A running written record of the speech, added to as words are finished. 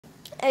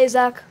Hey,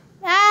 Zach.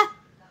 Ah.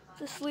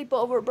 Just sleep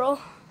over, bro.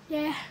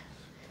 Yeah.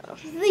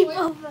 Sleep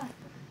over.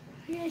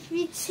 You're gonna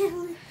be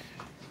chilling.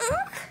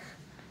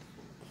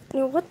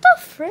 What the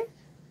frick?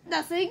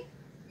 Nothing.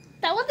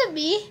 That wasn't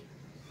me.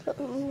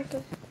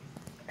 Okay.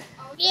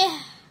 Oh yeah.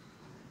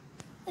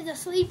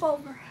 It's a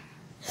sleepover.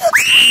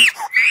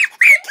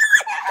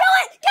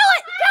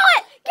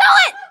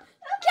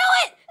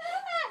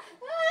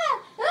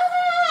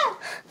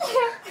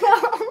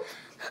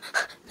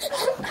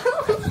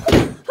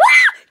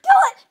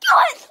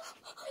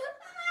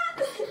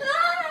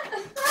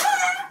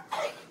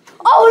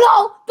 Oh no!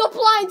 The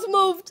blinds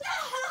moved!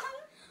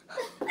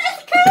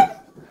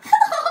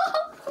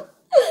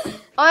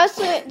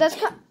 Honestly,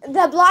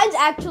 the blinds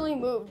actually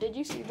moved. Did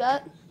you see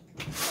that?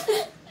 Kill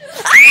it!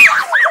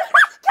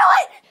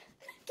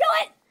 Kill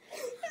it!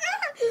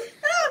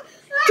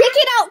 Kick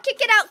it out!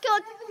 Kick it out! Kill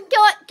it!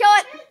 Kill it! Kill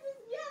it!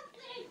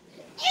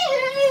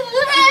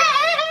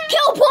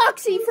 Kill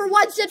Boxy for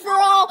once and for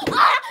all! They're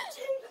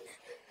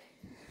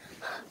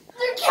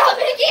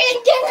coming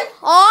in! Get it!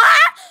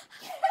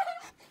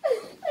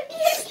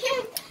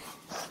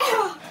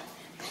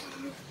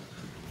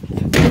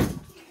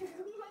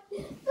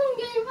 I'm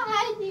getting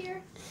behind here.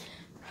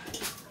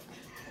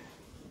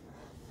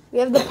 We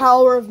have the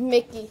power of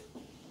Mickey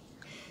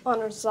on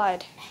our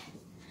side.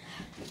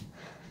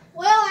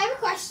 Well, I have a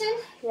question.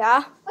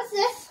 Yeah? What's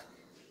this?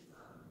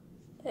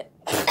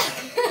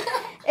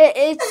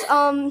 It's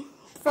from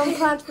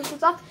Plants vs.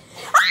 Zombies.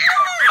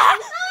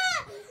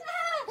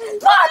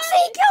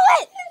 Boxy, kill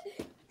it!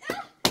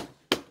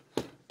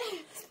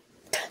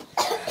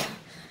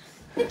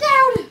 Get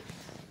down!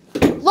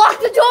 Lock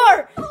the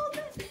door!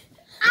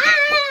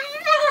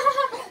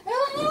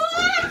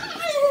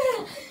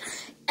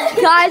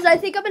 Guys, I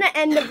think I'm gonna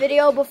end the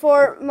video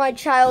before my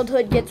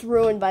childhood gets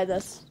ruined by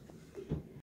this.